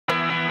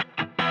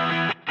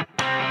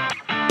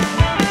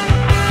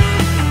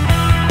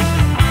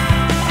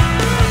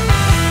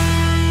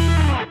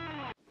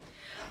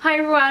Hi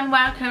everyone,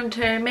 welcome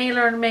to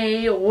Mila and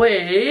Me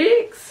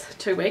weeks.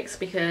 2 weeks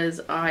because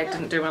I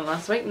didn't do one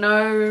last week.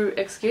 No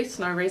excuse,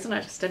 no reason,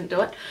 I just didn't do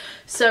it.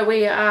 So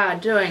we are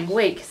doing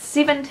week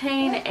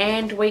 17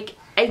 and week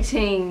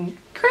 18.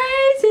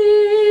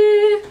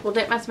 Crazy! Well,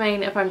 that must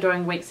mean if I'm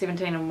doing week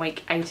 17 and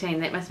week 18,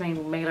 that must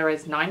mean Mila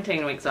is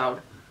 19 weeks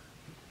old.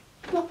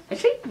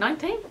 Is she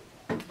 19?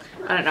 I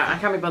don't know, I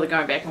can't be bothered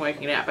going back and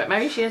working it out, but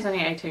maybe she is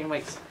only 18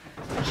 weeks.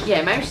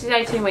 Yeah, maybe she's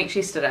 18 weeks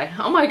yesterday.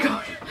 Oh my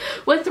god.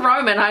 With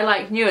Roman,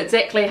 I knew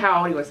exactly how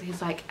old he was.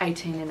 He's like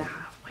 18 and a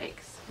half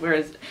weeks.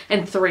 Whereas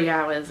in 3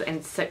 hours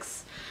and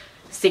 6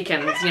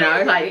 seconds, you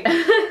know,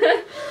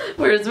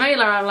 whereas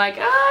Mila, I'm like,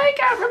 oh, I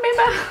can't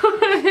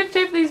remember. I have to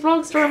have these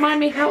vlogs to remind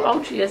me how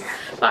old she is.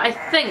 But I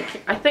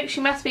think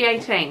she must be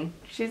 18.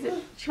 She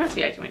must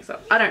be 18 weeks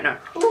old. I don't know.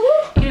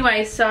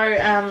 Anyway,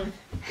 so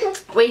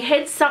we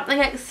had something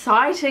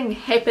exciting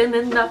happen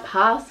in the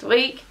past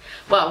week.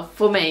 Well,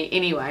 for me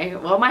anyway.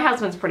 Well, my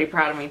husband's pretty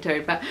proud of me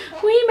too, but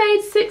we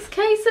made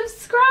 6k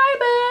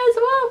subscribers.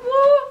 Whoop,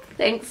 whoop.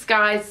 Thanks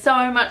guys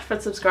so much for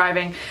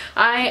subscribing.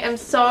 I am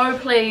so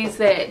pleased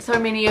that so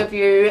many of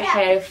you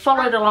have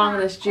followed along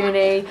this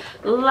journey,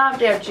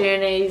 loved our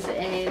journeys,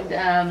 and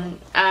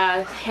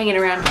are hanging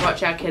around to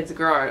watch our kids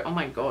grow. Oh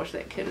my gosh,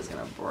 that kid is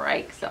going to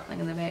break something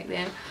in the back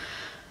there.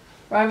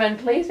 Roman,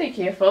 please be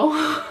careful.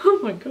 Oh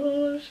my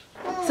gosh.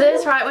 So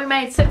that's right, we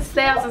made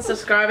 6,000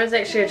 subscribers.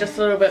 Actually, just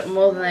a little bit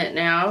more than that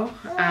now.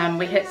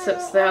 We hit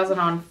 6,000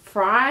 on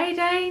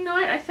Friday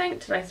night, I think.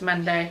 Today's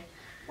Monday.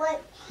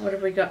 What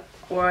have we got?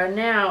 We're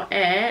now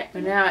at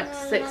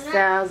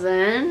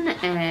 6,000,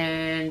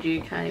 and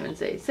you can't even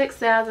see.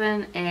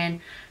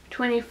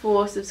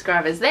 6,024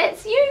 subscribers.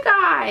 That's you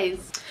guys.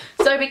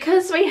 So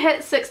because we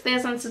hit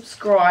 6,000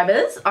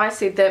 subscribers, I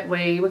said that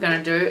we were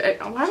going to do,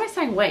 why am I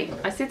saying we?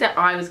 I said that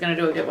I was going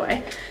to do a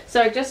giveaway.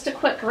 So just a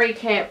quick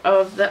recap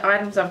of the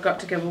items I've got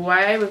to give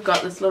away. We've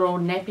got this little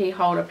nappy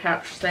holder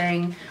pouch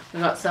thing.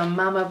 We've got some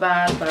mama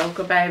bars by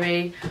Ilka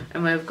Baby.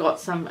 And we've got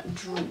some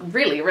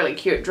really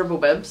cute dribble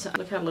bibs.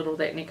 Look how little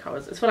that Nicole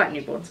is. It's for like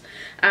newborns.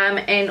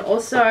 And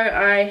also,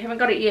 I haven't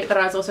got it yet, but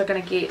I was also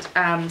going to get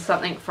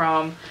something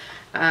from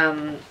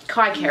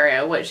Kai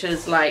Carrier, which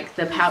is like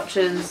the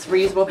pouches,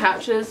 reusable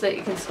pouches that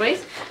you can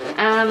squeeze.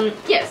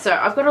 Yeah, so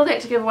I've got all that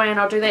to give away, and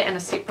I'll do that in a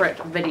separate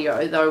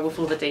video though with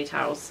all the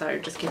details, so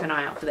just keep an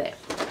eye out for that.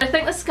 I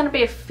think this is going to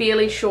be a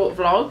fairly short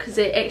vlog because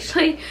it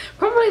actually,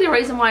 probably the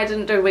reason why I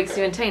didn't do week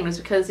 17 was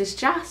because there's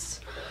just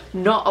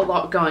not a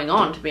lot going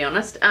on, to be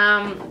honest.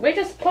 We're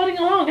just plodding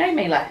along, eh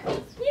Mila?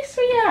 Yes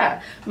we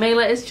are.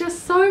 Mila is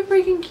just so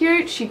freaking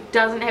cute. She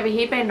doesn't have a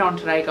headband on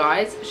today,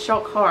 guys.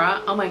 Shock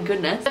horror. Oh my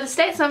goodness. So the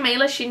stats on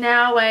Mila, she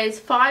now weighs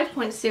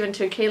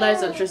 5.72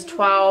 kilos, which is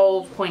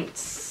 12 point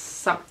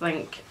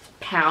something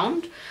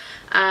pound.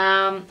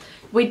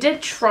 We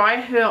did try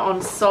her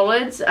on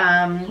solids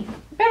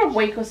about a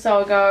week or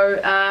so ago.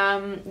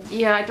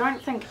 Yeah, I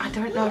don't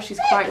know if she's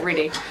quite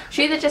ready.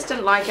 She either just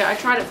didn't like it. I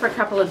tried it for a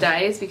couple of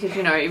days because,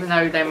 you know, even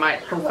though they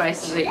might pull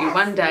faces at you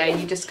one day,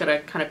 you just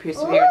gotta kind of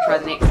persevere and try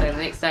the next day and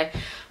the next day.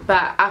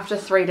 But after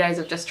 3 days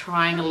of just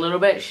trying a little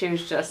bit, she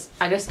was just,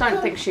 I just don't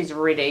think she's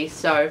ready.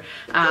 So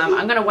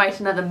I'm gonna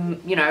wait another,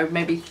 you know,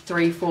 maybe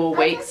 3-4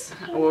 weeks,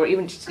 or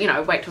even just, you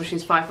know, wait till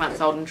she's 5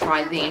 months old and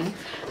try then.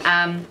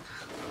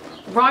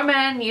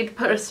 Roman, you'd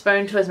put a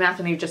spoon to his mouth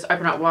and he'd just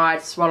open up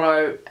wide,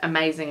 swallow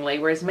amazingly,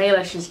 whereas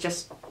Mila, she's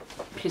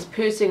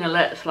pursing her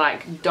lips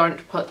like,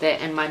 don't put that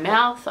in my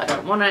mouth, I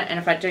don't want it, and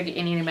if I do get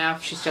any in her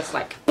mouth, she's just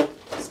like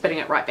spitting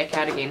it right back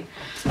out again.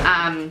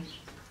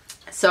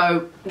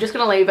 So I'm just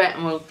going to leave it,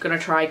 and we're going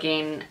to try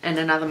again in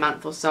another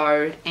month or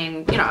so,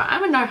 and you know,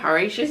 I'm in no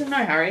hurry, she's in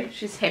no hurry,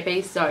 she's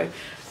happy, so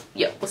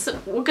yeah,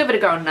 we'll give it a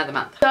go in another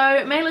month.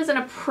 So Mila's in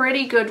a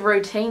pretty good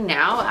routine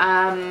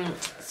now.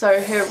 So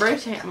her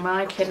routine,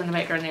 my kid in the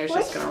background there is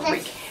just going to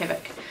wreak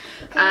havoc.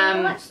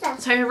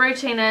 So her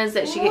routine is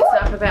that she gets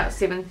up about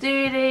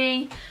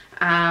 7:30.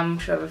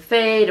 She'll have a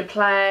feed, a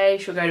play,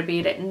 she'll go to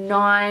bed at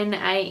 9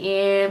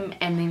 AM,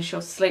 and then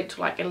she'll sleep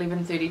till like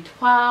 11:30,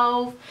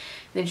 12.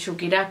 Then she'll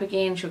get up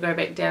again, she'll go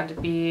back down to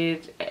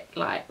bed,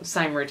 like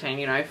same routine,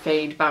 you know,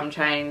 feed, bum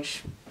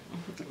change,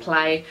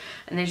 play,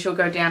 and then she'll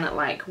go down at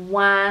like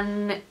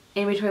 1,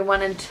 in between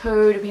 1 and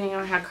 2, depending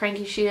on how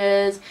cranky she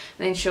is,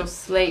 and then she'll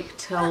sleep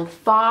till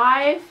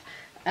 5.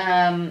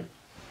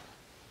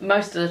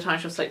 Most of the time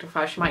she'll sleep till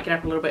 5. She might get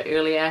up a little bit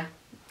earlier,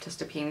 just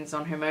depends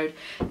on her mood.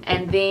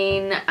 And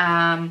then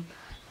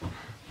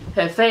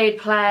her feed,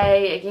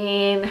 play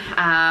again,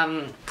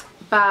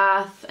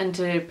 bath,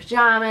 into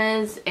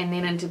pajamas, and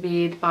then into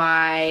bed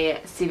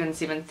by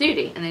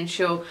 7:30, and then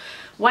she'll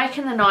wake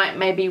in the night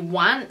maybe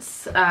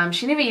once.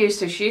 She never used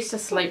to. She used to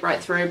sleep right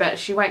through, but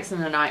she wakes in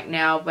the night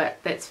now, but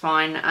that's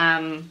fine.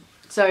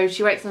 So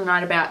she wakes in the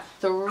night about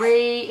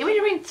in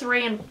between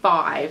 3 and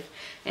 5,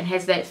 and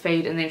has that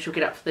feed, and then she'll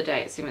get up for the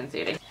day at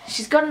 7:30.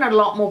 She's gotten a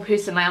lot more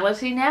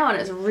personality now, and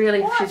she's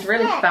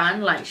really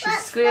fun. Like, she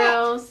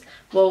squeals.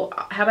 Well,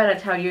 how about I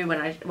tell you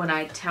when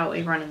I tell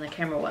everyone in the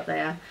camera what they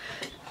are.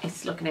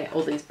 He's looking at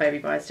all these baby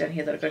boys down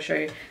here that I've got to show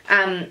you.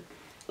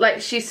 like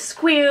she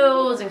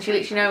squeals and she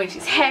lets you know when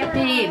she's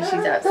happy and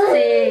she's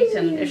upset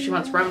and if she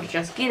wants Rum to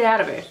just get out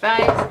of her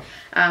face.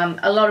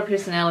 A lot of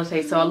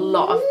personality, so a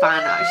lot of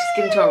fun. She's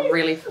getting to a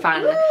really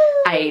fun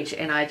age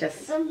and I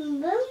just,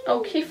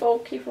 oh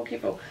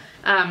careful.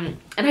 And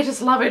I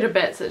just love her to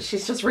bits.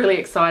 She's just really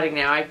exciting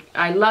now.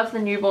 I love the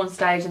newborn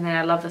stage and then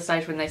I love the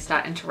stage when they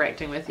start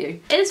interacting with you.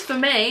 As for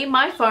me,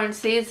 my phone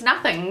says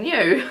nothing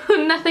new.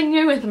 Nothing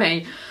new with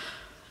me.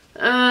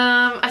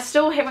 I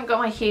still haven't got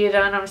my hair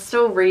done. I'm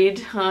still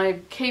red. I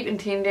keep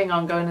intending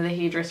on going to the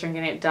hairdresser and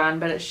getting it done,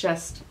 but it's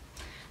just,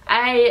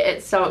 A,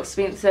 it's so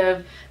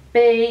expensive. B,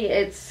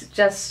 it's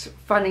just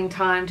finding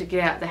time to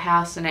get out the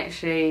house and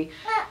actually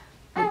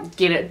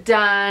get it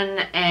done.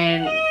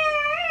 And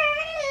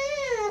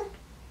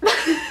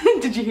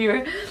did you hear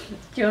it?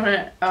 Do you want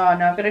to? Oh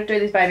no, I've got to do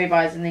these baby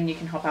buys and then you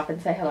can hop up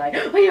and say hello.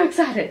 Are you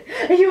excited?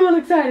 Are you all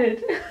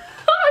excited?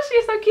 Oh,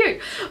 she's so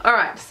cute.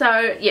 Alright,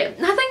 so yeah,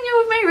 nothing new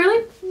with me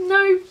really.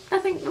 No,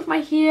 nothing with my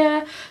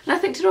hair.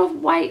 Nothing to do with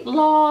weight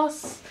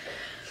loss.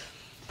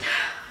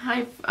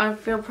 I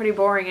feel pretty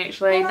boring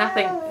actually.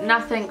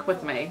 Nothing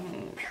with me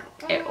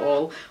at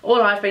all.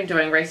 All I've been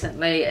doing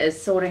recently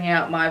is sorting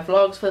out my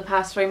vlogs for the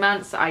past 3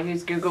 months. I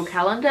use Google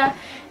Calendar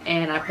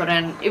and I put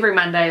in every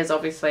Monday is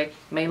obviously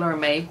Mila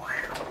and Me.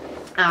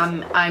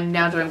 I'm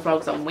now doing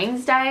vlogs on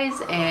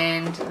Wednesdays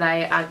and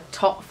they are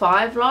top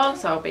 5 vlogs,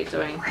 so I'll be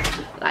doing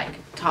like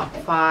top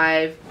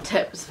 5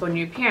 tips for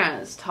new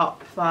parents,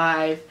 top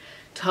 5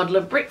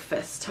 toddler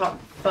breakfast, top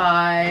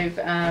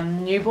 5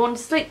 newborn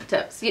sleep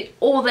tips,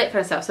 all that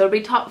kind of stuff. So it'll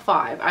be top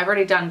 5. I've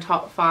already done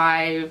top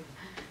 5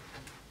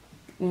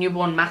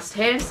 newborn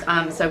must-haves,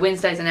 so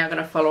Wednesdays are now going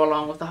to follow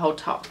along with the whole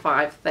top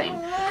 5 thing,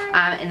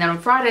 and then on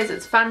Fridays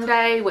it's fun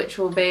day, which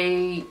will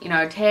be, you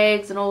know,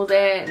 tags and all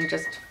that and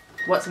just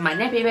what's in my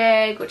nappy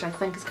bag, which I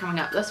think is coming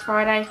up this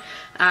Friday.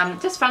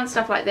 Just fun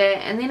stuff like that.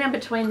 And then in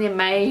between there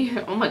may,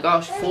 oh my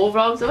gosh, 4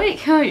 vlogs a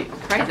week. Oh,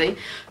 crazy.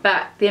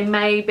 But there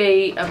may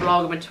be a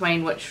vlog in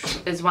between, which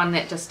is one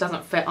that just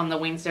doesn't fit on the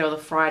Wednesday or the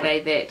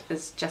Friday, that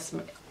is just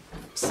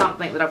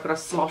something that I've got to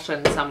slot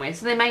in somewhere.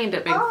 So there may end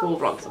up being 4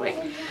 vlogs a week.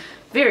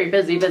 Very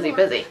busy.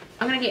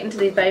 I'm going to get into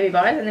these baby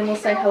buys and then we'll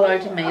say hello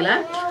to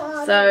Mila.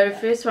 So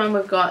first one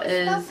we've got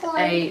is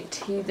a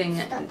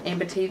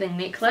amber teething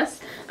necklace.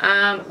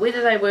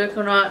 Whether they work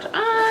or not,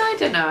 I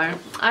don't know.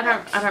 I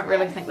don't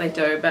really think they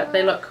do, but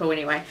they look cool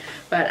anyway.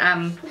 But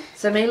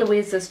so Mila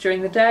wears this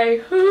during the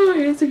day. Oh,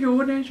 here's a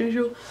yawn as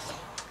usual.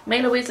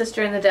 Mila wears this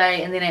during the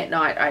day and then at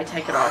night I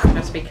take it off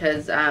just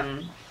because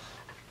I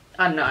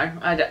don't know.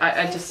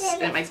 I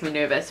just, it makes me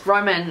nervous.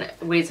 Roman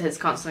wears his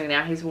constantly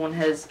now. He's worn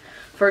his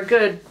for a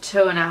good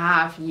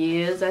 2.5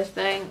 years, I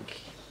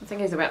think. I think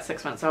he's about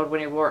 6 months old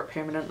when he wore it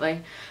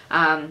permanently.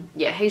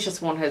 Yeah, he's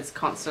just worn his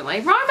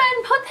constantly.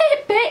 Roman, put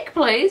that back,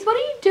 please. What are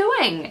you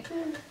doing?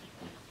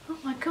 Oh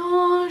my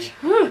gosh.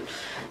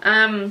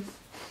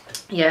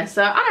 Yeah,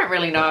 so I don't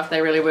really know if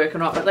they really work or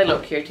not, but they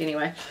look cute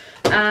anyway.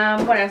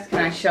 What else can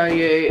I show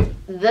you?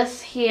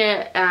 This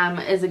here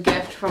is a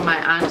gift from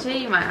my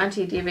auntie. My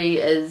auntie Debbie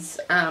is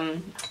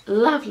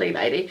lovely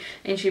lady,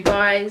 and she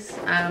buys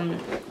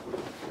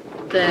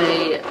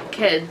the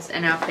kids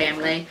in our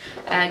family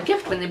a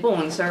gift when they're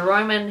born. So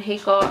Roman, he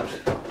got,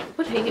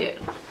 what did he get?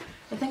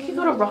 I think he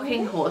got a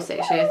rocking horse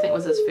actually. I think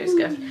was his first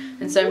gift.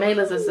 And so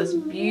Mila's is this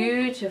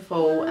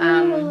beautiful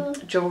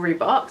jewellery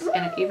box,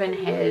 and it even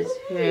has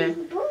her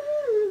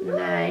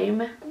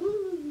name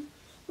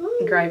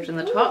engraved in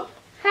the top.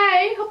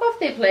 Hey, hop off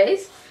there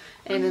please.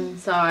 And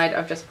inside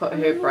I've just put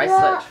her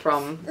bracelet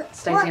from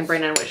Stacey and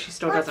Brennan, which she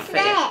still doesn't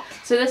fit yet.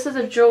 So this is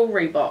a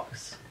jewellery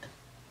box.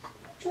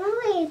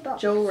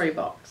 Jewellery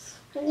box.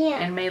 Yeah.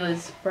 And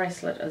Mila's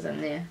bracelet is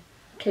in there.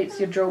 Keeps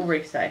your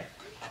jewellery safe.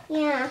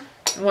 Yeah.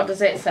 And what does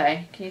that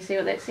say? Can you see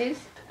what that says?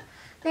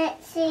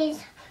 That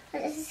says,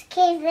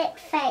 keep it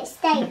safe.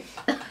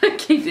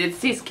 It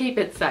says keep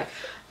it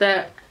safe.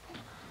 The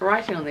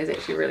writing on there is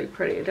actually really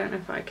pretty. I don't know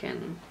if I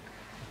can...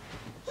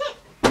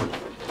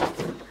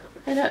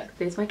 Hey look,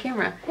 there's my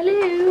camera.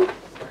 Hello.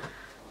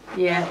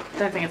 Yeah,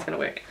 don't think it's going to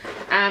work.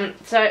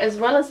 So as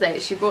well as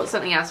that, she bought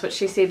something else which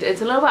she said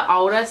it's a little bit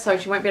older, so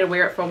she won't be able to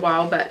wear it for a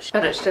while, but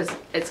it's just,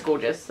 it's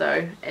gorgeous.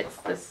 So it's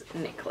this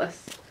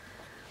necklace.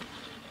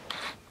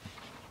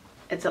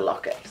 It's a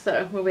locket,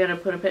 so we'll be able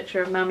to put a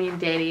picture of mummy and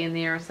daddy in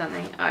there or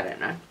something. I don't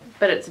know,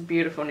 but it's a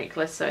beautiful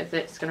necklace, so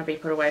that's going to be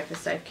put away for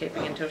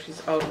safekeeping until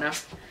she's old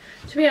enough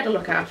to be able to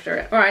look after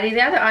it. Alrighty,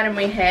 the other item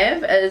we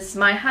have is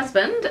my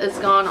husband has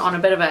gone on a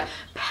bit of a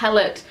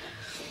palette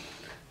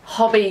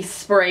hobby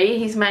spree.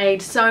 He's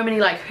made so many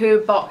like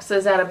herb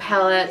boxes out of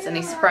palettes, and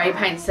he spray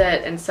paints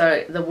it, and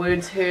so the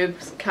words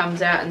herbs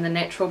comes out in the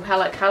natural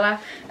palette colour,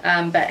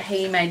 but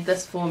he made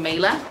this for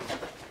Mila.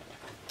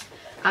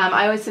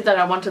 I always said that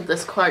I wanted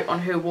this quote on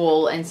her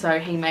wall, and so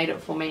he made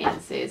it for me.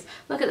 It says,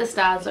 look at the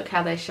stars, look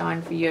how they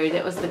shine for you.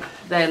 That was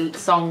the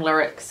song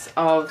lyrics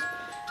of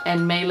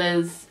in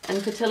Mila's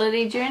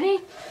infertility journey.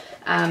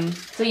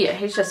 So yeah,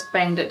 he's just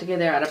banged it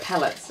together out of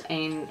pellets,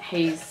 and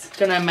he's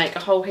gonna make a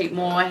whole heap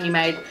more. He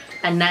made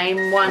a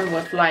name one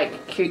with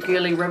like cute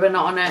girly ribbon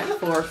on it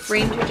for a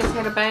friend who just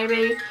had a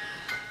baby.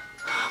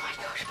 Oh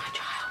my gosh, my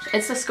child.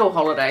 It's the school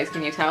holidays,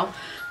 can you tell?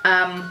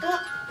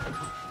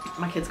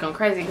 My kid's gone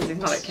crazy because he's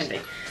not at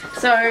kindy.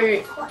 So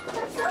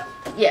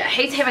yeah,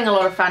 he's having a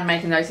lot of fun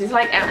making those. He's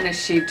like out in his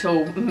shed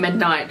till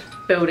midnight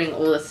building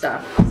all this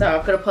stuff. So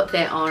I've got to put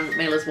that on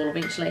Mila's wall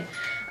eventually.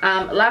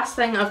 Last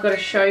thing I've got to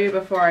show you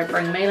before I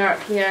bring Mila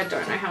up here. I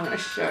don't know how I'm going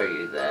to show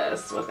you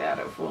this without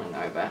it falling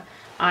over.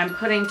 I'm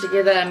putting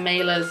together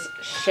Mila's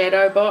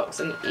shadow box,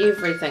 and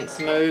everything's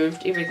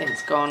moved.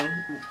 Everything's gone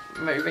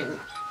moving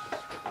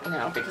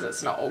now because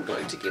it's not all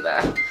glued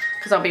together.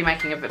 Because I'll be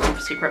making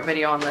a separate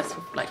video on this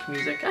with like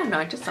music. I don't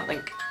know, just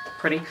something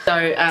pretty. So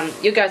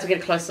you guys will get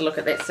a closer look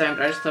at that soon,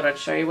 but I just thought I'd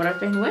show you what I've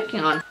been working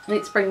on.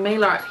 Let's bring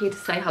Mila up here to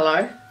say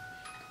hello.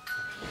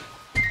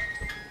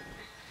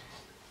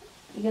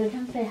 You gonna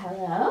come say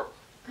hello?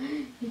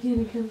 You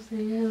gonna come say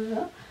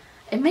hello?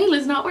 And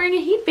Mila's not wearing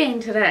a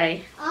headband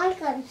today. I'm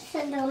gonna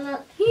sit on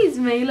it. Here's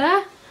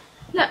Mila.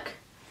 Look.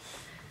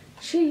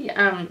 She,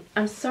 I'm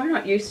so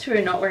not used to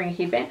her not wearing a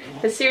headband.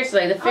 But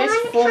seriously, the first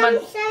 4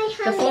 months,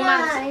 the 4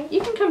 months,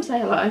 you can come say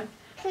hello.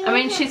 I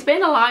mean, she's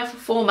been alive for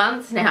 4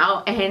 months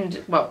now,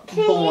 and, well,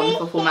 born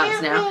for 4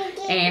 months now,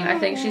 and I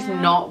think she's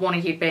not worn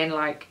a headband,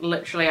 like,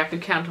 literally, I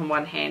could count on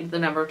one hand the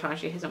number of times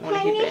she hasn't worn a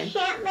headband.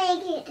 Can you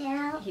make it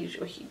out? Here's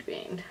your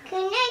headband.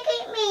 Can you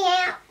get me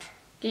out?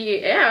 Get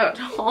you out?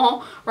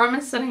 Oh,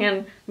 Roman's sitting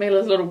in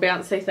Mila's little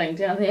bouncy thing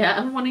down there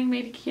and wanting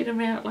me to get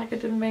him out like I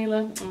did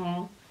Mila.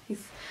 Oh,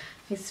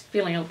 he's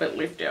feeling a bit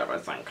left out, I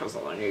think, because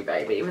of the new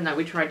baby, even though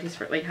we tried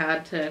desperately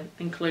hard to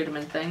include him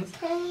in things.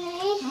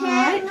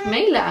 Alright,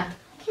 Mila.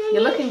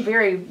 You're looking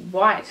very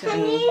white today.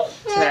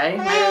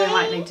 Maybe we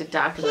might need to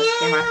darken this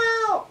camera.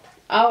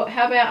 Oh,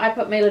 how about I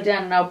put Mila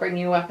down and I'll bring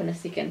you up in a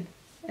second.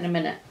 In a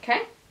minute,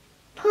 okay?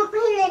 Put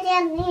Mila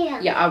down there.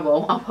 Yeah, I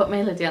will. I'll put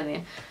Mila down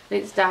there.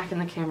 Let's darken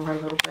the camera a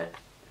little bit.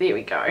 There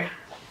we go.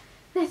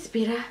 That's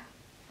better.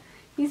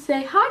 You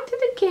say hi to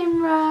the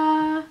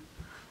camera.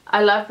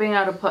 I love being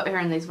able to put her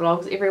in these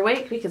vlogs every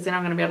week because then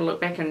I'm going to be able to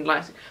look back and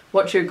like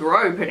watch her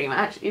grow pretty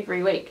much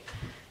every week.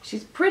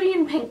 She's pretty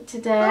in pink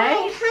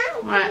today.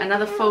 Right,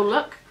 another full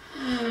look.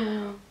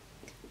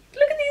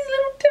 Look at these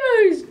little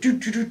toes.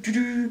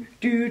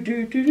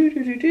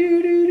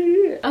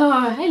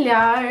 Oh,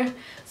 hello.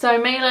 So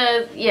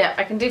Mila, yeah,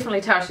 I can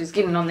definitely tell she's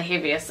getting on the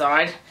heavier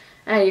side.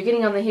 You're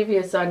getting on the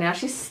heavier side now.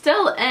 She's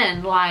still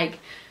in, like,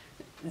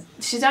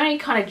 she's only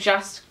kind of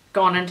just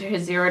gone into her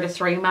 0 to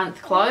 3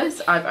 month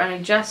clothes. I've only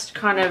just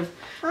kind of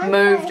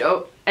moved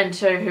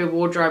into her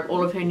wardrobe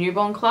all of her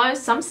newborn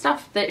clothes. Some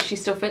stuff that she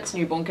still fits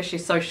newborn because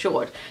she's so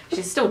short.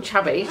 She's still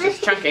chubby,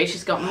 she's chunky,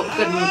 she's got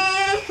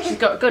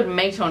good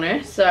meat on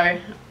her, so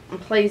I'm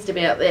pleased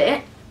about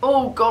that.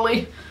 Oh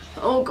golly,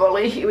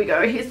 here we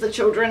go, here's the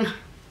children.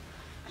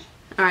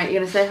 Alright, you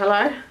gonna say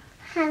hello?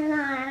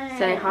 Hello.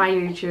 Say hi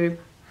YouTube.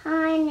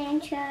 Hi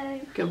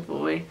YouTube. Good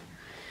boy.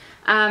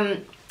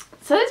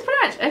 So that's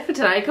pretty much it for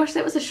today. Gosh,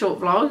 that was a short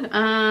vlog.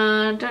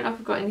 Don't know if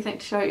I've got anything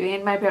to show you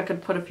in. Maybe I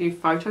could put a few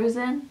photos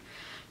in,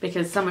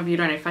 because some of you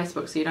don't have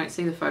Facebook, so you don't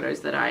see the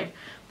photos that I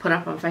put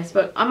up on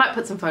Facebook. I might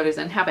put some photos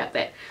in. How about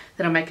that?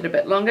 That'll make it a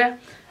bit longer.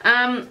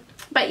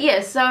 But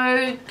yeah,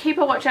 so keep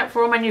a watch out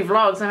for all my new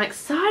vlogs. I'm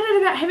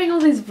excited about having all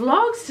these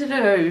vlogs to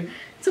do.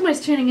 It's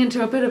almost turning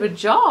into a bit of a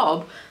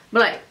job.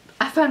 But like,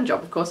 a fun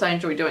job, of course. I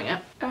enjoy doing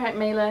it. Alright,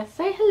 Mila,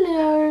 say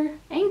hello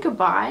and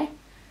goodbye.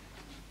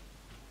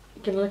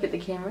 You can look at the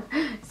camera.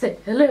 Say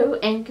hello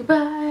and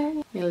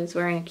goodbye. Mila's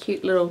wearing a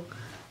cute little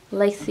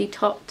lacy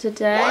top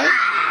today.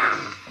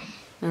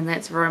 And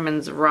that's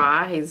Roman's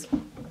Ra. He's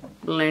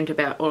learned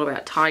all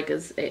about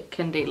tigers at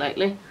kindy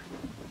lately.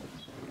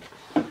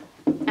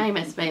 Hey,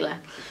 Miss Mila.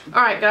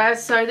 Alright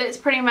guys, so that's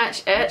pretty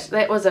much it.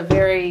 That was a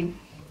very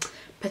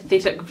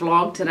pathetic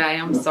vlog today.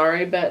 I'm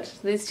sorry, but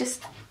there's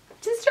just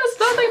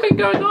nothing been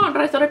going on,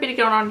 but I thought I'd better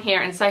get on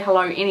here and say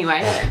hello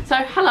anyway. So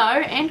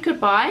hello and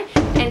goodbye,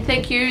 and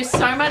thank you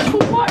so much for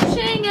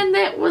watching. And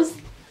that was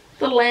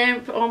the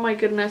lamp. Oh my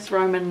goodness,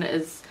 Roman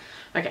is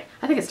okay.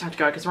 I think it's time to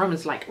go because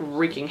Roman's like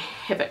wreaking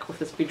havoc with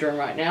this bedroom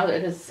right now.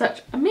 It is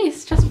such a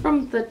mess just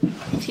from the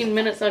 10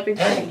 minutes I've been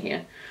sitting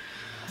here.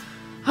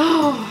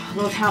 Oh,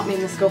 Lord help me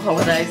in the school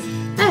holidays.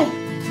 Hey,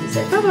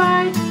 say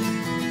bye-bye.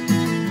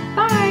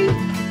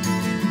 Bye.